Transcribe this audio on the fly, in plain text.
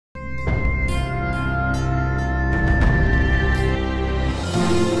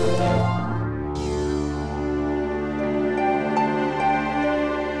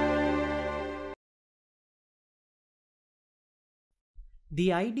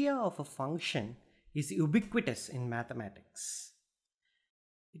The idea of a function is ubiquitous in mathematics.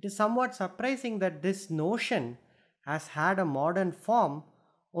 It is somewhat surprising that this notion has had a modern form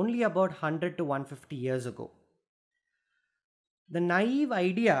only about 100 to 150 years ago. The naive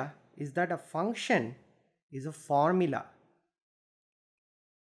idea is that a function is a formula.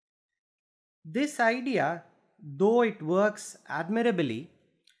 This idea, though it works admirably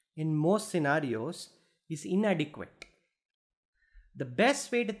in most scenarios, is inadequate. The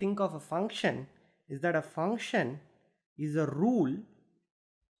best way to think of a function is that a function is a rule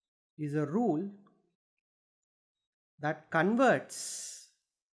that converts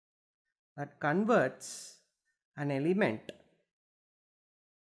an element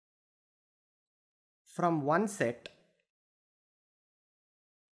from one set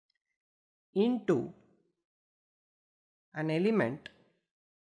into an element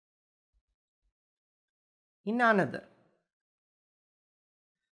in another.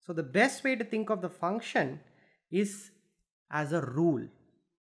 So the best way to think of the function is as a rule.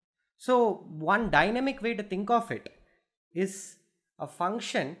 So one dynamic way to think of it is a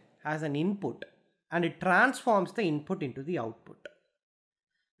function has an input and it transforms the input into the output.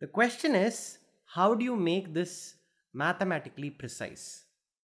 The question is, how do you make this mathematically precise?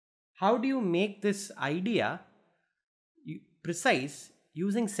 How do you make this idea precise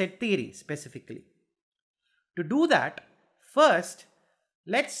using set theory specifically? To do that, first,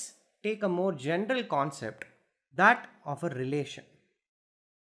 let's take a more general concept, that of a relation.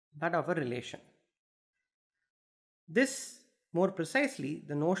 This, more precisely,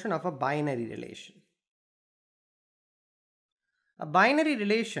 the notion of a binary relation. A binary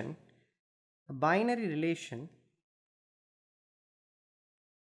relation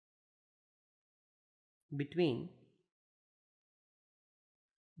between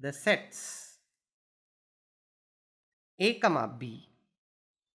the sets A comma B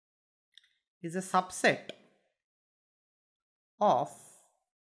is a subset of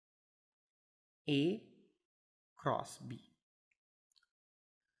A cross B.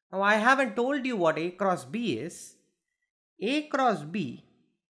 Now I haven't told you what A cross B is. A cross B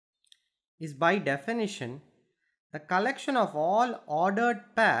is by definition the collection of all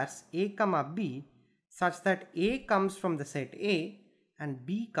ordered pairs A comma B such that A comes from the set A and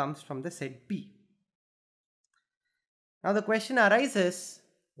B comes from the set B. Now the question arises,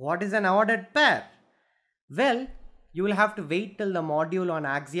 what is an ordered pair? Well, you will have to wait till the module on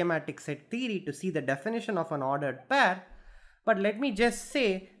axiomatic set theory to see the definition of an ordered pair, but let me just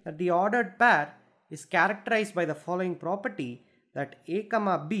say that the ordered pair is characterized by the following property, that A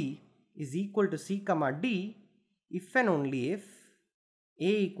comma B is equal to C comma D if and only if A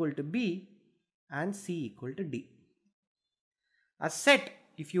equal to B and C equal to D. A set,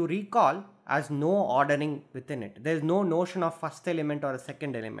 if you recall, has no ordering within it. There is no notion of first element or a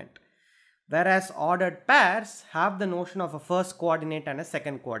second element. Whereas ordered pairs have the notion of a first coordinate and a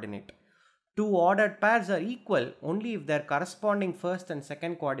second coordinate. Two ordered pairs are equal only if their corresponding first and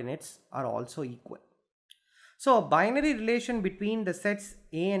second coordinates are also equal. So a binary relation between the sets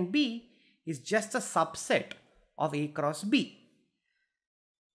A and B is just a subset of A cross B.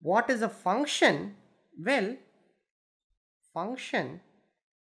 What is a function? Well, a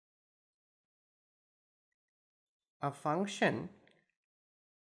function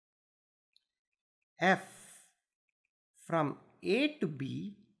f from A to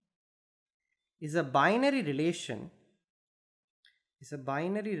B is a binary relation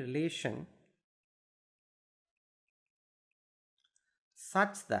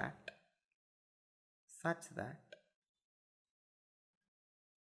such that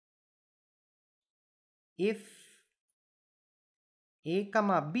if A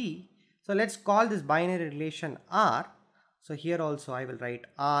comma B, so let's call this binary relation R. So here also I will write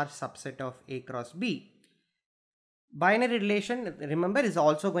R subset of A cross B. Binary relation, remember, is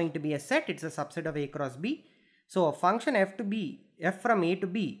also going to be a set. It's a subset of A cross B. So a function f from A to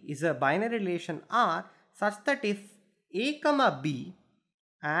B is a binary relation R such that if A comma B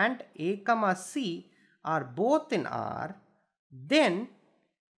and A comma C are both in R, then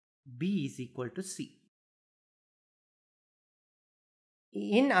B is equal to C.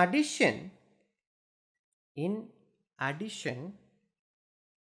 In addition,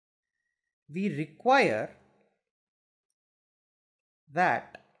 we require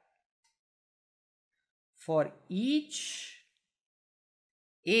that for each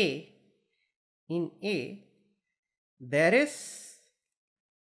A in A, there is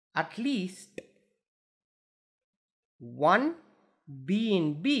at least one B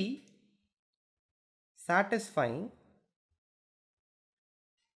in B satisfying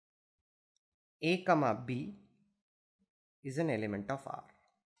A comma B is an element of R.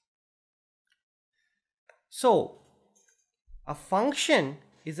 So, a function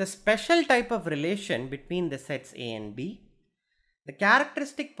is a special type of relation between the sets A and B. The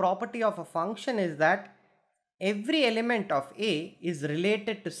characteristic property of a function is that every element of A is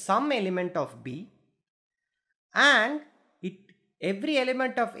related to some element of B, and every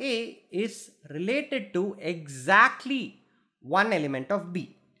element of A is related to exactly one element of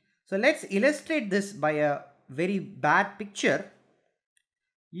B. So let's illustrate this by a very bad picture.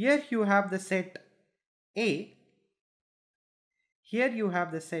 Here you have the set A, here you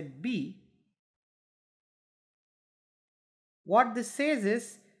have the set B. What this says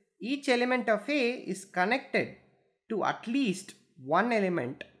is each element of A is connected to at least one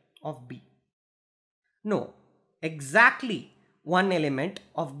element of B. No, exactly one element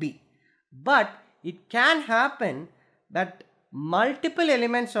of B. But it can happen that multiple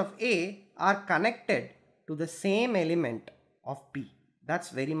elements of A are connected to the same element of B. That's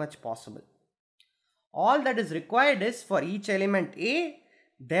very much possible. All that is required is for each element A,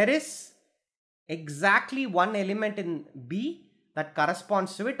 there is exactly one element in B that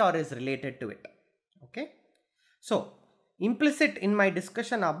corresponds to it or is related to it. Okay. So, implicit in my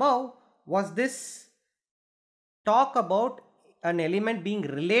discussion above was this talk about an element being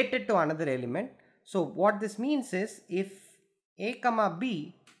related to another element. So, what this means is if A comma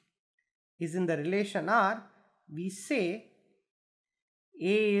B is in the relation R, we say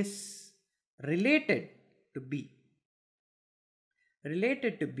A is related to B.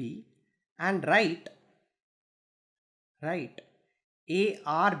 Related to B, and write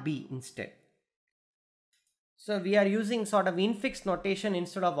ARB instead. So we are using sort of infixed notation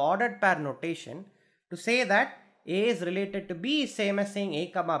instead of ordered pair notation to say that A is related to B is same as saying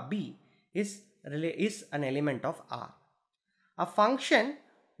A comma B is an element of R. A function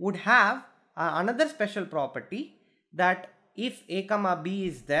would have another special property that if A comma B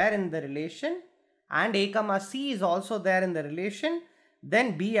is there in the relation and A comma C is also there in the relation,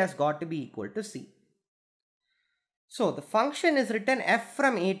 then B has got to be equal to C. So the function is written f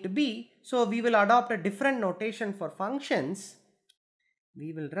from A to B. So we will adopt a different notation for functions.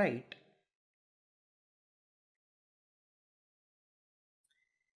 We will write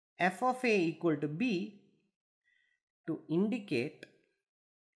f of A equal to B to indicate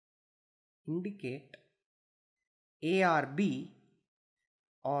ARB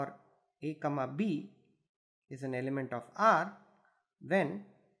or A comma B is an element of R when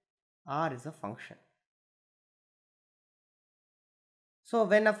R is a function. So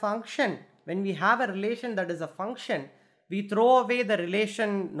when we have a relation that is a function, we throw away the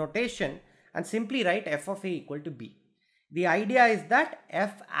relation notation and simply write f of A equal to B. The idea is that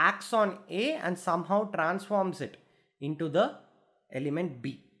f acts on A and somehow transforms it into the element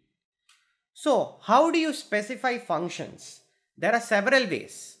B. So how do you specify functions? There are several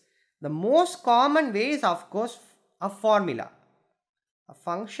ways. The most common way is of course a formula. A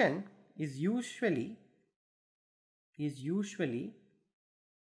function is usually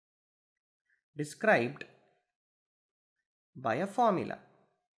described by a formula.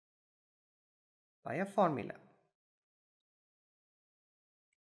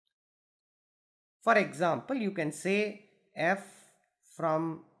 For example, you can say f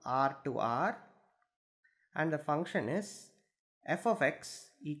from R to R and the function is f of x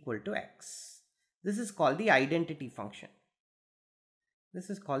equal to x. This is called the identity function.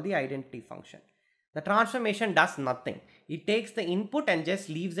 The transformation does nothing. It takes the input and just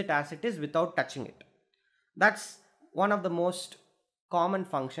leaves it as it is without touching it. That's one of the most common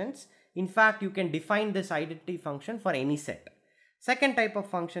functions. In fact, you can define this identity function for any set. Second type of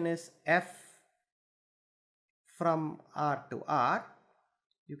function is f from R to R.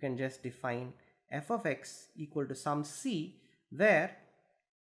 You can just define f of x equal to some c where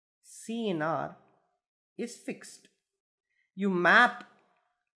c in R is fixed. You map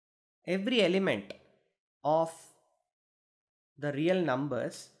every element of the real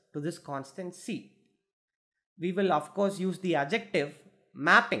numbers to this constant c. We will of course use the adjective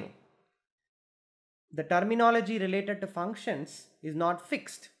mapping. The terminology related to functions is not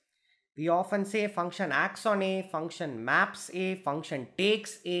fixed. We often say function acts on A, function maps A, function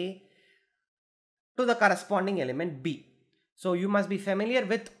takes A to the corresponding element B. So you must be familiar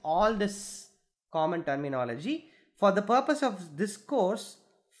with all this common terminology. For the purpose of this course,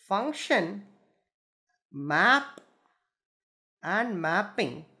 function, map and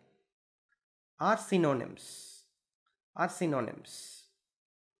mapping are synonyms.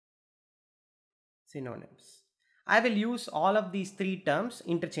 I will use all of these three terms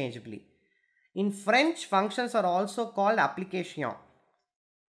interchangeably. In French, functions are also called applications.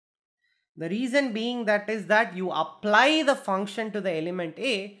 The reason being that is that you apply the function to the element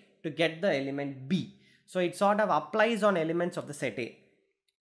A to get the element B. So it sort of applies on elements of the set A.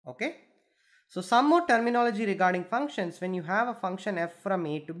 Okay. So some more terminology regarding functions. When you have a function f from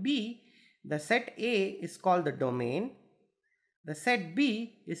A to B, the set A is called the domain. The set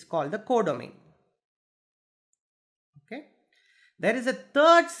B is called the codomain. Okay. There is a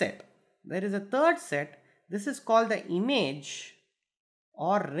third set. This is called the image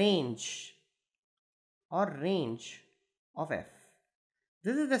or range of f.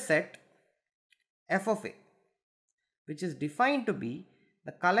 This is the set f of A, which is defined to be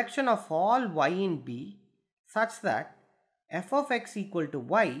the collection of all y in B such that f of x equal to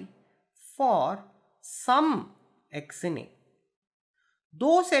y for some x in A.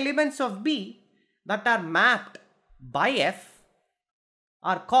 Those elements of B that are mapped by f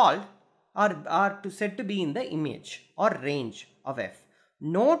are called said to be in the image or range of f.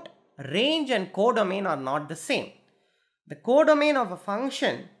 Note, range and codomain are not the same. The codomain of a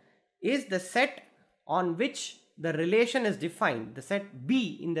function is the set on which the relation is defined, the set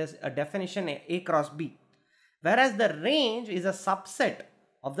B in this definition A cross B, whereas the range is a subset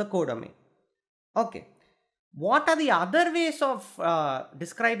of the codomain. Okay, what are the other ways of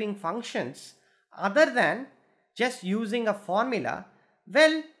describing functions other than just using a formula?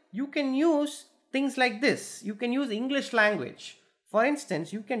 Well, you can use things like this. You can use English language. For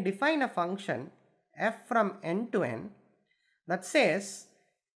instance, you can define a function f from n to n that says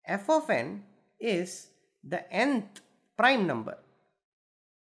f of n is the nth prime number.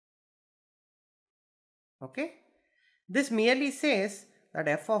 Okay, this merely says that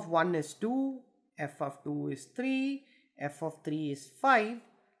f of 1 is 2, f of 2 is 3, f of 3 is 5,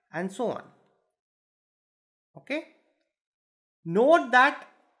 and so on. Okay, note that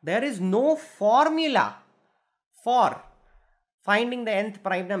there is no formula for finding the nth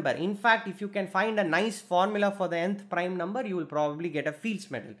prime number. In fact, if you can find a nice formula for the nth prime number, you will probably get a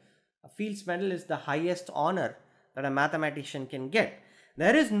Fields Medal. A Fields Medal is the highest honor that a mathematician can get.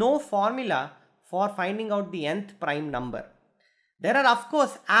 There is no formula for finding out the nth prime number. There are, of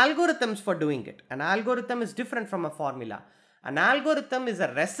course, algorithms for doing it. An algorithm is different from a formula. An algorithm is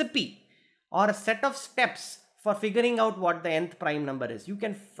a recipe or a set of steps for figuring out what the nth prime number is. You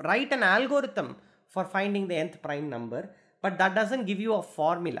can write an algorithm for finding the nth prime number, but that doesn't give you a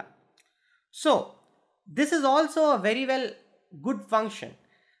formula. So this is also a very good function.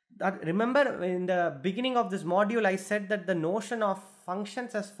 Remember, in the beginning of this module, I said that the notion of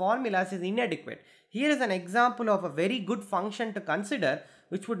functions as formulas is inadequate. Here is an example of a very good function to consider,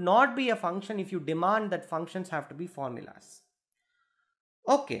 which would not be a function if you demand that functions have to be formulas.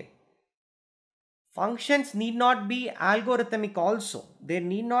 Okay. Functions need not be algorithmic also. There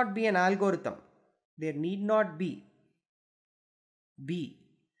need not be an algorithm. There need not be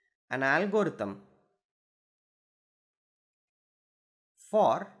an algorithm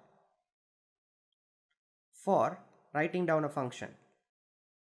for writing down a function.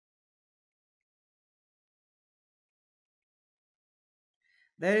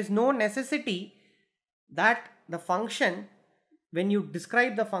 There is no necessity that the function, when you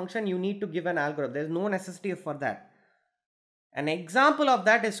describe the function, you need to give an algorithm. There is no necessity for that. An example of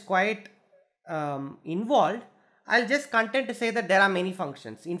that is quite involved. I'll just content to say that there are many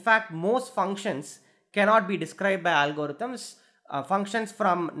functions. In fact, most functions cannot be described by algorithms. Functions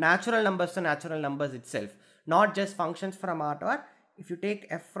from natural numbers to natural numbers itself, not just functions from R to R. If you take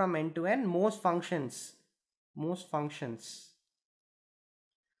f from n to n, most functions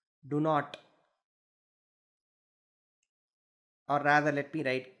do not, or rather let me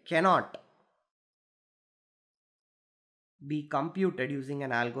write, cannot be computed using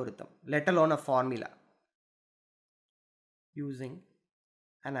an algorithm, let alone a formula using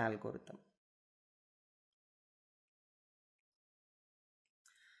an algorithm.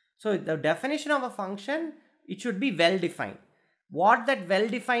 So the definition of a function, it should be well defined. What that well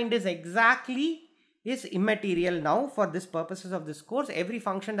defined is exactly is immaterial now for this purposes of this course. Every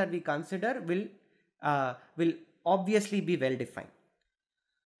function that we consider will obviously be well defined.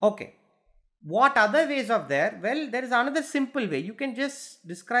 Okay. What other ways of there? Well, there is another simple way. You can just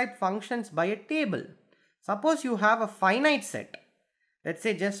describe functions by a table. Suppose you have a finite set. Let's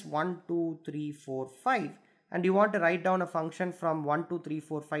say just 1, 2, 3, 4, 5. And you want to write down a function from 1, 2, 3,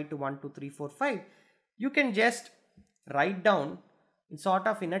 4, 5 to 1, 2, 3, 4, 5. You can just write down sort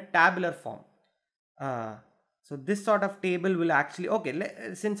of in a tabular form. So this sort of table will actually,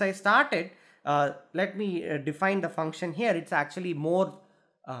 okay, since I started, let me define the function here. It's actually a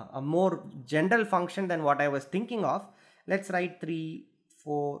more general function than what I was thinking of. Let's write 3,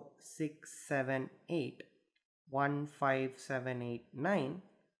 4, 6, 7, 8, 1, 5, 7, 8, 9.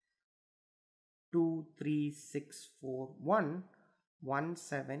 2, 3, 6, 4, 1, 1,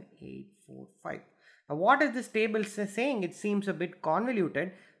 7, 8, 4, 5. Now what is this table saying? It seems a bit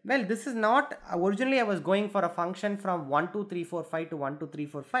convoluted. Well, this is not, originally I was going for a function from 1, 2, 3, 4, 5 to 1, 2, 3,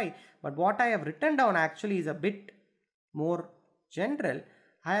 4, 5. But what I have written down actually is a bit more general.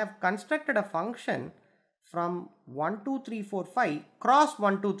 I have constructed a function from 1, 2, 3, 4, 5 cross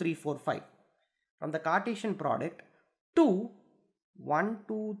 1, 2, 3, 4, 5 from the Cartesian product to 1,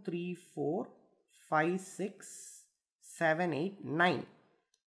 2, 3, 4, 5, 6, 7, 8, 9.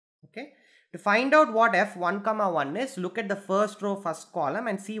 Okay. To find out what f1 comma 1 is, look at the first row, first column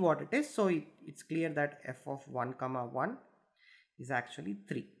and see what it is. So it's clear that f of 1 comma 1 is actually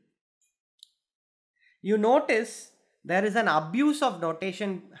 3. You notice there is an abuse of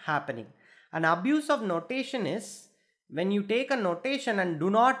notation happening. An abuse of notation is when you take a notation and do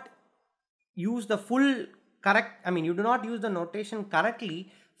not use the full correct, you do not use the notation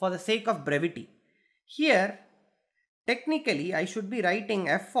correctly for the sake of brevity. Here, technically, I should be writing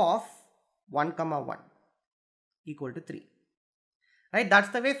f of 1 comma 1 equal to 3. Right? That's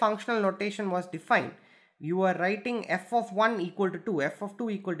the way functional notation was defined. You are writing f of 1 equal to 2, f of 2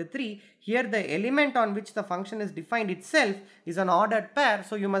 equal to 3. Here the element on which the function is defined itself is an ordered pair.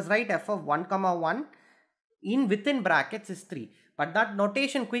 So you must write f of 1 comma 1 within brackets is 3. But that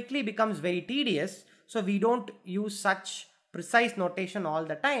notation quickly becomes very tedious. So we don't use such precise notation all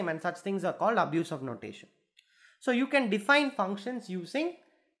the time, and such things are called abuse of notation. So you can define functions using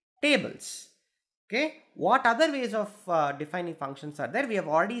tables. Okay, what other ways of defining functions are there? We have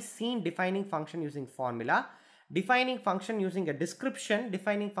already seen defining function using formula, defining function using a description,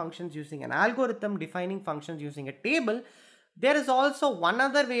 defining functions using an algorithm, defining functions using a table. There is also one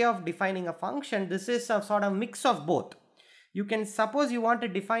other way of defining a function. This is a sort of mix of both. You can suppose you want to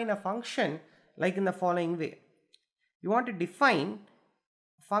define a function like in the following way. You want to define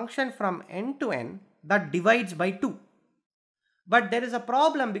a function from n to n that divides by 2. But there is a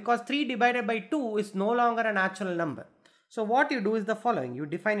problem because 3 divided by 2 is no longer a natural number. So what you do is the following. You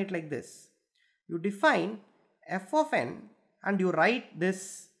define it like this. You define f of n and you write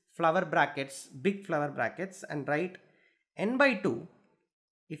this flower brackets, big flower brackets, and write n by 2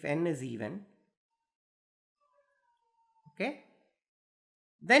 if n is even. Okay.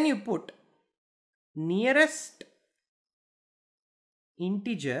 Then you put nearest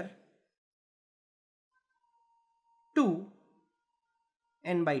integer to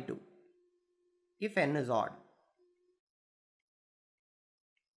n by 2 if n is odd.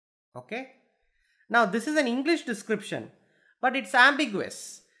 Okay. Now this is an English description, but it's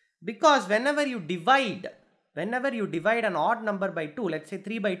ambiguous because whenever you divide an odd number by 2, let's say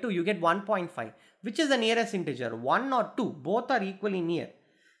 3 by 2, you get 1.5. Which is the nearest integer, 1 or 2? Both are equally near.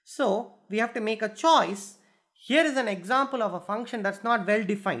 So we have to make a choice. Here is an example of a function that's not well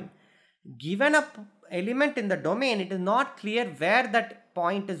defined. Given a element in the domain, it is not clear where that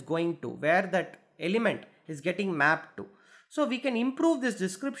point is going to, where that element is getting mapped to. So we can improve this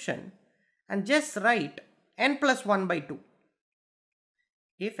description and just write n plus 1 by 2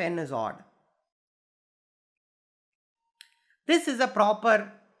 if n is odd. This is a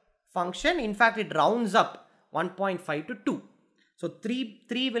proper function. In fact, it rounds up 1.5 to 2. So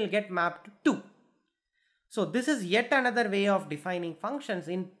 3 will get mapped to 2. So this is yet another way of defining functions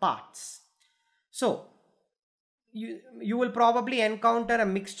in parts. So you will probably encounter a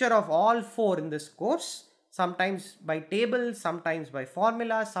mixture of all 4 in this course, sometimes by table, sometimes by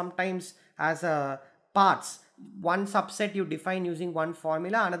formula, sometimes as parts. One subset you define using one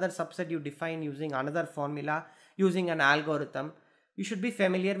formula, another subset you define using another formula, using an algorithm. You should be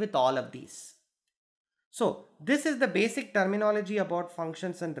familiar with all of these. So this is the basic terminology about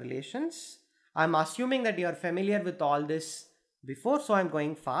functions and relations. I'm assuming that you are familiar with all this before, so I'm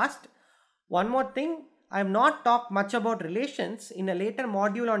going fast. One more thing, I have not talked much about relations. In a later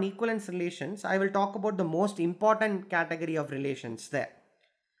module on equivalence relations, I will talk about the most important category of relations there.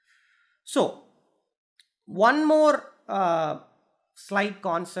 So one more slight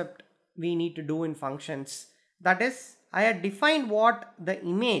concept we need to do in functions, that is, I had defined what the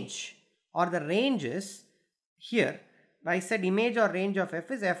image or the range is here. I said image or range of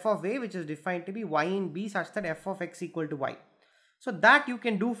f is f of a, which is defined to be y in b such that f of x equal to y. So that you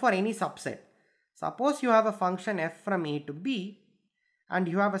can do for any subset. Suppose you have a function f from a to b and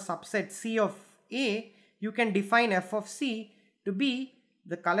you have a subset c of a, you can define f of c to be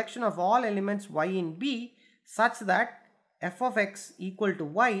the collection of all elements y in b such that f of x equal to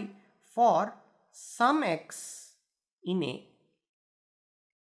y for some x in a.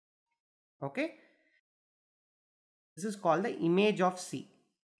 Okay. This is called the image of C.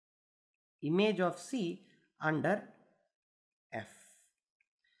 Image of C under F.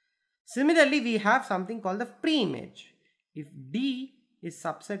 Similarly, we have something called the pre-image. If D is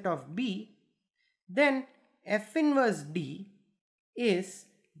subset of B, then F inverse D is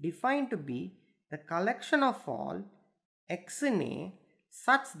defined to be the collection of all x in A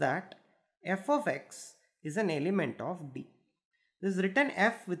such that f of x is an element of D. This is written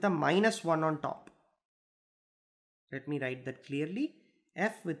f with a -1 on top. Let me write that clearly.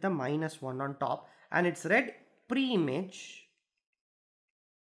 F with a -1 on top, and it's read pre-image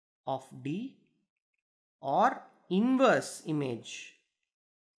of D or inverse image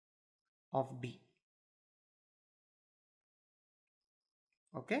of D.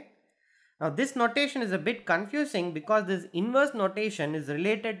 Okay. Now this notation is a bit confusing because this inverse notation is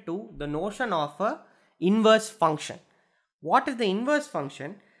related to the notion of a inverse function. What is the inverse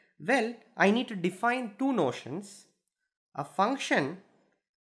function? Well, I need to define two notions. A function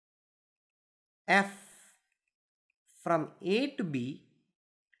f from A to B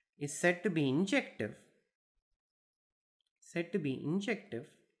is said to be injective,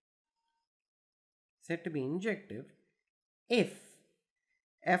 if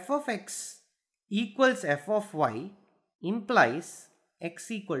f of x equals f of y implies x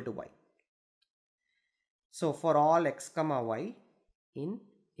equal to y. So for all x comma y in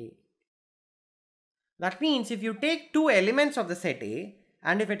A. That means if you take two elements of the set A,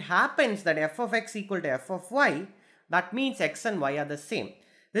 and if it happens that f of x equal to f of y, that means x and y are the same.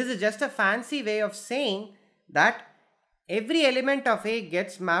 This is just a fancy way of saying that every element of A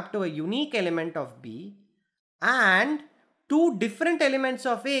gets mapped to a unique element of B, and two different elements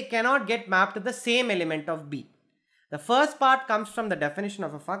of A cannot get mapped to the same element of B. The first part comes from the definition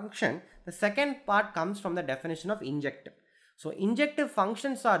of a function. The second part comes from the definition of injective. So injective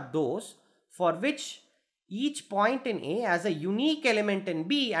functions are those for which each point in A has a unique element in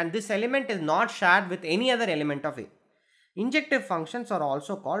B, and this element is not shared with any other element of A. Injective functions are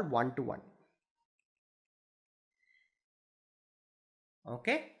also called one-to-one.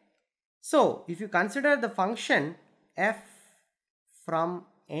 Okay. So if you consider the function f from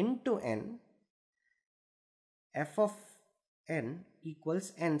n to n, f of n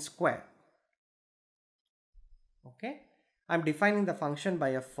equals n square. Okay. I am defining the function by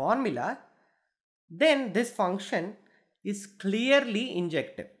a formula. Then this function is clearly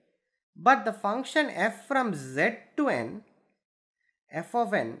injective. But the function f from z to n, f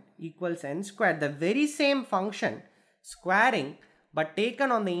of n equals n squared, the very same function squaring but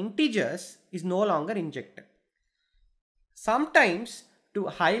taken on the integers, is no longer injective. Sometimes to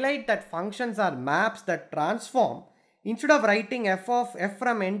highlight that functions are maps that transform, instead of writing f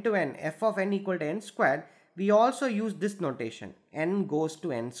from n to n, f of n equal to n squared, we also use this notation, n goes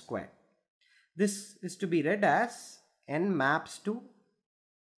to n squared. This is to be read as n maps to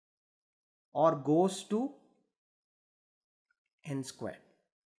or goes to n squared.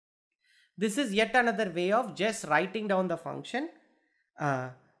 This is yet another way of just writing down the function.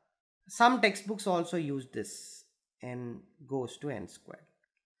 Some textbooks also use this, n goes to n squared.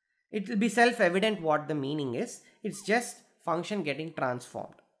 It will be self-evident what the meaning is. It's just function getting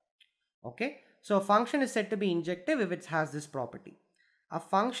transformed. Okay. So a function is said to be injective if it has this property. A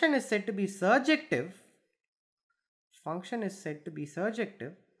function is said to be surjective.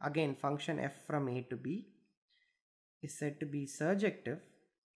 Again, function f from A to B is said to be surjective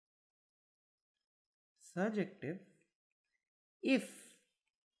if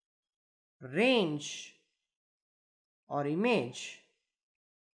range or image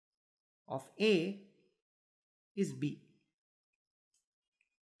of A is B.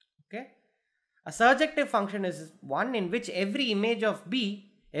 Okay. A surjective function is one in which every image of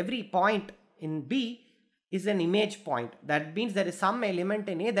B, every point in B is an image point. That means there is some element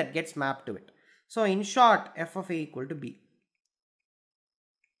in A that gets mapped to it. So in short, f of A equal to B.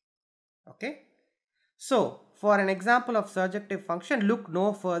 Okay. So for an example of surjective function, look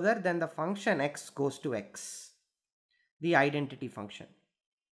no further than the function x goes to x, the identity function.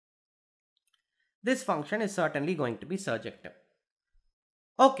 This function is certainly going to be surjective.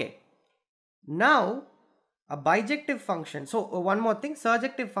 Okay. Now a bijective function. So one more thing,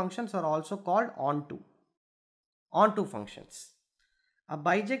 surjective functions are also called onto functions. A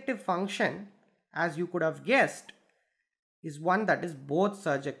bijective function, as you could have guessed, is one that is both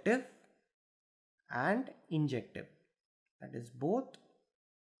surjective and injective. That is both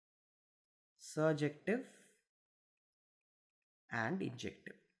surjective and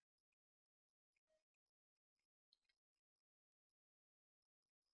injective.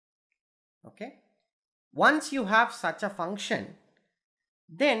 Okay. Once you have such a function,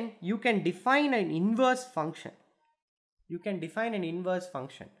 then you can define an inverse function.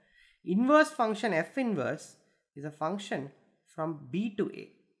 Inverse function f inverse is a function from B to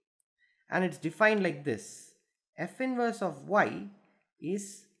A. and it's defined like this. F inverse of y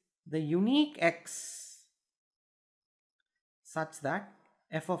is the unique x such that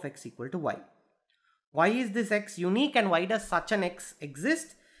f of x equal to y. Why is this x unique and why does such an x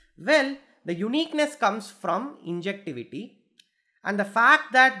exist? Well, the uniqueness comes from injectivity, and the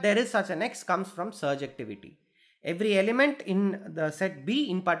fact that there is such an x comes from surjectivity. Every element in the set B,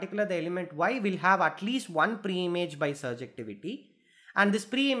 in particular the element y, will have at least one pre-image by surjectivity, and this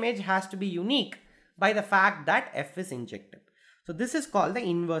pre-image has to be unique by the fact that f is injective. So this is called the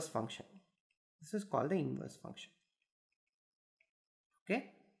inverse function. This is called the inverse function.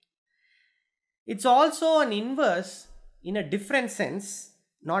 Okay. It's also an inverse in a different sense,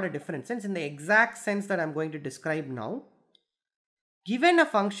 not a different sense, in the exact sense that I'm going to describe now. Given a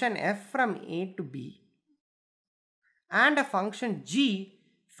function f from a to b and a function g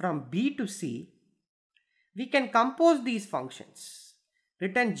from b to c, we can compose these functions,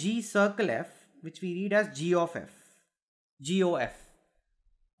 written g circle f, which we read as g of f, GOF.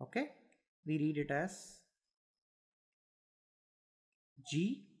 Okay, we read it as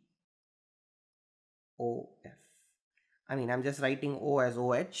GOF. I mean, I'm just writing O as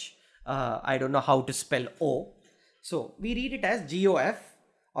OH. I don't know how to spell O. So we read it as GOF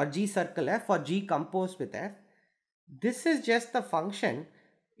or G circle f or G composed with f. This is just the function.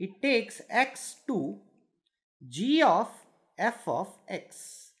 It takes x to g of f of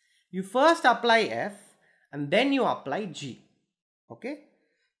x. You first apply f and then you apply g. Okay.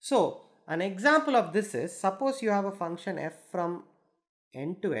 So an example of this is, suppose you have a function f from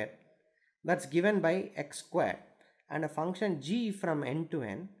n to n that's given by x squared and a function g from n to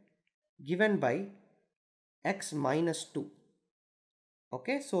n given by x minus 2.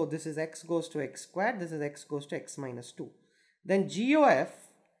 Okay, so this is x goes to x squared, this is x goes to x minus 2. Then GOF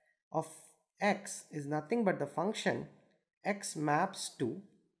of x is nothing but the function x maps to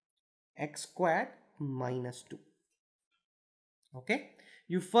x squared minus 2. Okay,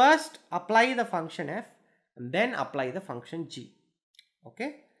 you first apply the function f and then apply the function g.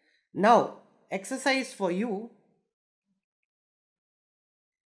 Okay, now exercise for you.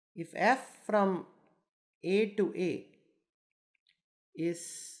 If f from a to a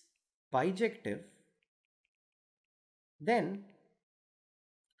is bijective, then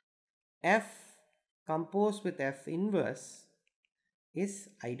f composed with f inverse is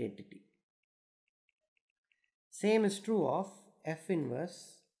identity. Same is true of f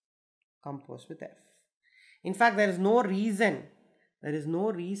inverse composed with f. In fact, there is no reason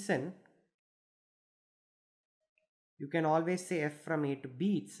you can always say f from a to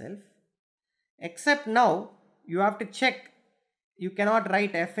b itself, except now you have to check. You cannot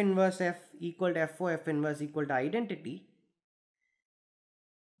write f inverse f equal to FO f inverse equal to identity.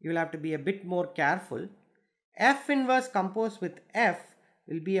 You will have to be a bit more careful. F inverse composed with f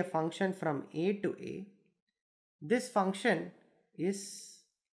will be a function from a to a. This function is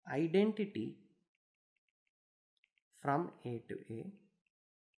identity from a to a,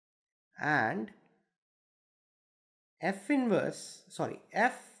 and f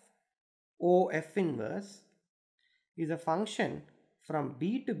o f inverse is a function from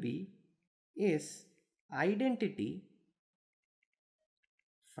b to b is identity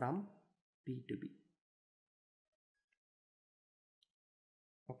from b to b.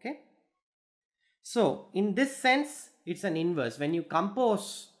 Okay, so in this sense it's an inverse. When you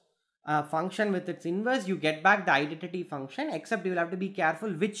compose a function with its inverse, you get back the identity function, except you will have to be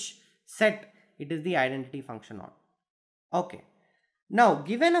careful which set it is the identity function on. Okay, now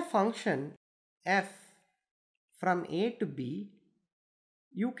given a function f from a to b,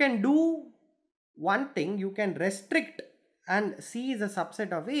 you can do one thing. You can restrict, and c is a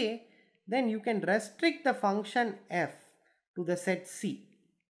subset of a, then you can restrict the function f to the set C.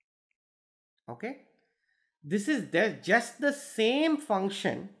 Okay, this is just the same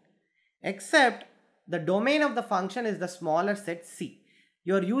function, except the domain of the function is the smaller set C.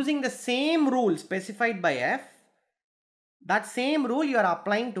 You are using the same rule specified by f. That same rule you are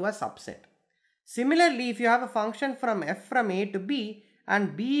applying to a subset. Similarly, if you have a function from f from a to b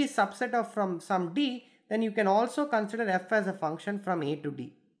and b is subset of from some d, then you can also consider f as a function from a to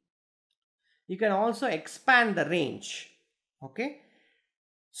d. You can also expand the range. Okay,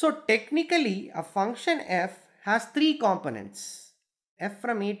 so technically a function f has three components. F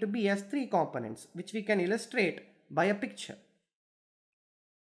from a to b has three components, which we can illustrate by a picture.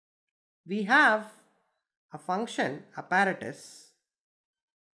 We have a function apparatus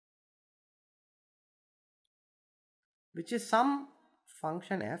which is some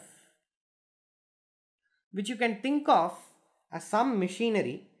function f, which you can think of as some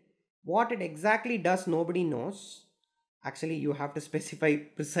machinery. What it exactly does, nobody knows. Actually, you have to specify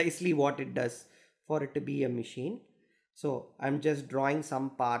precisely what it does for it to be a machine. So I'm just drawing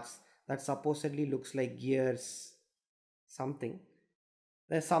some parts that supposedly looks like gears, something.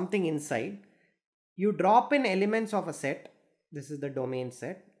 There's something inside. You drop in elements of a set. This is the domain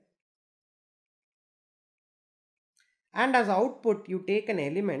set. And as output, you take an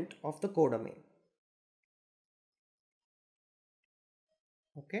element of the codomain.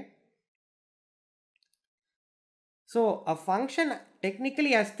 Okay. So a function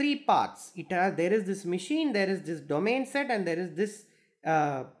technically has three parts. There is this machine, there is this domain set, and there is this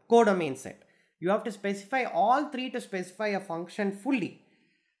codomain set. You have to specify all three to specify a function fully.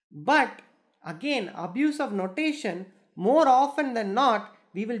 But again, abuse of notation, more often than not,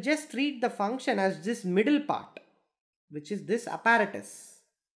 we will just treat the function as this middle part, which is this apparatus.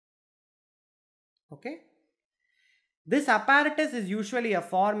 Okay. This apparatus is usually a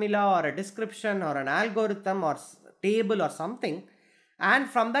formula or a description or an algorithm or table or something, and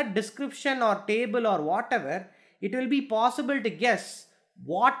from that description or table or whatever, it will be possible to guess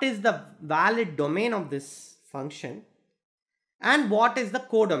what is the valid domain of this function and what is the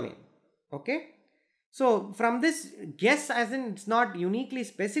codomain. Okay. So from this guess, as in it's not uniquely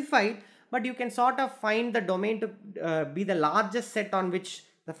specified, but you can sort of find the domain to be the largest set on which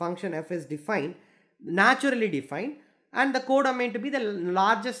the function f is defined, naturally defined, and the codomain to be the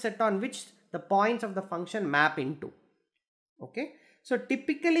largest set on which the points of the function map into. Okay. So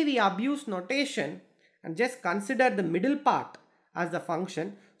typically we abuse notation and just consider the middle part as the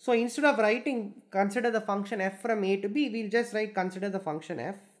function. So instead of writing consider the function f from a to b, we'll just write consider the function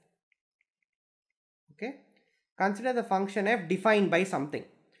f. Okay. Consider the function f defined by something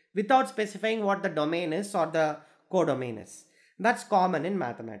without specifying what the domain is or the codomain is. That's common in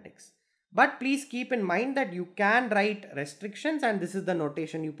mathematics. But please keep in mind that you can write restrictions, and this is the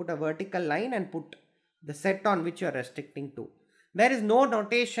notation. You put a vertical line and put the set on which you are restricting to. There is no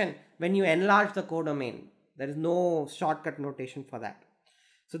notation when you enlarge the codomain. There is no shortcut notation for that.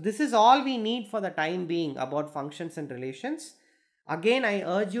 So this is all we need for the time being about functions and relations. Again, I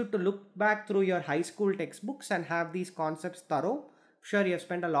urge you to look back through your high school textbooks and have these concepts thorough. I'm sure you have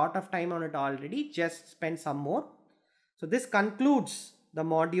spent a lot of time on it already. Just spend some more. So this concludes the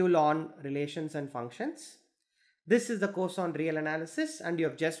module on relations and functions. This is the course on real analysis, and you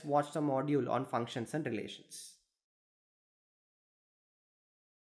have just watched the module on functions and relations.